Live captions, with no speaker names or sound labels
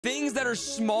Things that are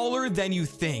smaller than you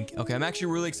think. Okay, I'm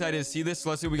actually really excited to see this. So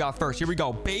let's see what we got first. Here we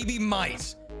go. Baby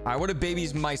mice. All right, what do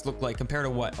baby's mice look like compared to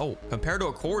what? Oh, compared to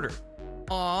a quarter.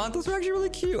 Aw, those are actually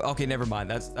really cute. Okay, never mind.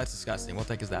 That's disgusting. What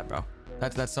the heck is that, bro?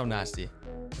 That's so nasty.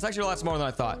 It's actually a lot smaller than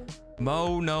I thought.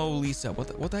 Mona Lisa.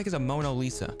 What the heck is a Mona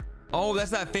Lisa? Oh, that's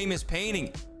that famous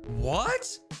painting.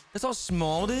 What? That's how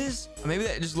small it is? Or maybe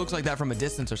that just looks like that from a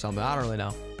distance or something. I don't really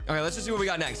know. Okay, let's just see what we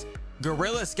got next.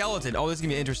 Gorilla skeleton. Oh, this is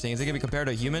gonna be interesting. Is it gonna be compared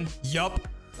to a human? Yup.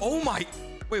 Oh my.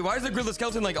 Wait, why is the gorilla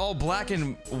skeleton like all black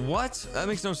and what? That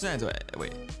makes no sense.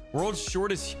 Wait. World's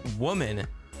shortest woman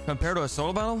compared to a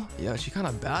solo battle? Yeah, she's kind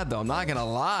of bad though. I'm not gonna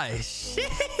lie.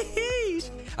 Sheesh.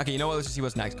 Okay, you know what? Let's just see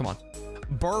what's next. Come on.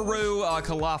 Burj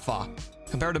Khalifa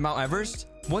compared to Mount Everest.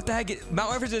 What the heck?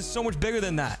 Mount Everest is so much bigger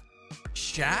than that.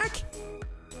 Shaq?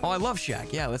 Oh, I love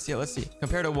Shaq. Yeah, let's see.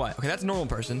 Compared to what? Okay, that's a normal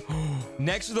person.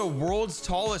 Next to the world's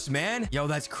tallest man? Yo,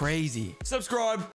 that's crazy. Subscribe.